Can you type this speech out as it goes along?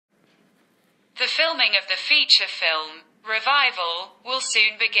The filming of the feature film, Revival, will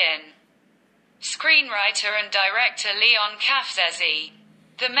soon begin. Screenwriter and director Leon Qafzezi.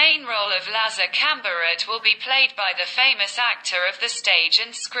 The main role of Lazar Kamberat will be played by the famous actor of the stage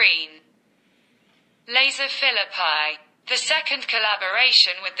and screen, Lazer Philippi. The second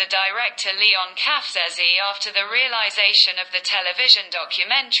collaboration with the director Leon Qafzezi after the realization of the television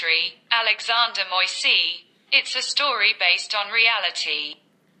documentary, Alexander Moisey, It's a Story Based on Reality.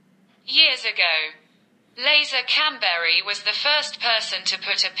 Years ago, Lazer Kamberat was the first person to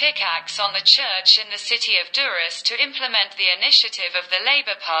put a pickaxe on the church in the city of Durrës to implement the initiative of the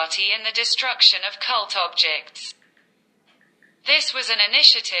Labour Party in the destruction of cult objects. This was an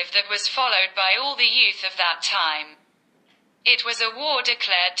initiative that was followed by all the youth of that time. It was a war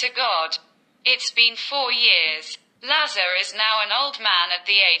declared to God. It's been 4 years. Lazar is now an old man at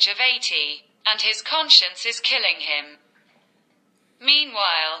the age of 80, and his conscience is killing him.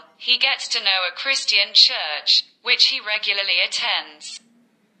 Meanwhile, he gets to know a Christian church, which he regularly attends.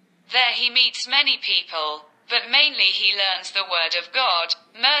 There he meets many people, but mainly he learns the word of God,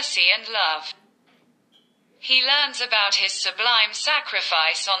 mercy and love. He learns about his sublime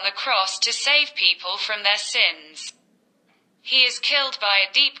sacrifice on the cross to save people from their sins. He is killed by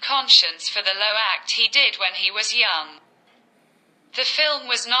a deep conscience for the low act he did when he was young. The film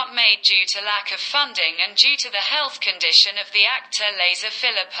was not made due to lack of funding and due to the health condition of the actor Lazer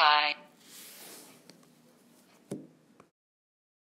Philippi.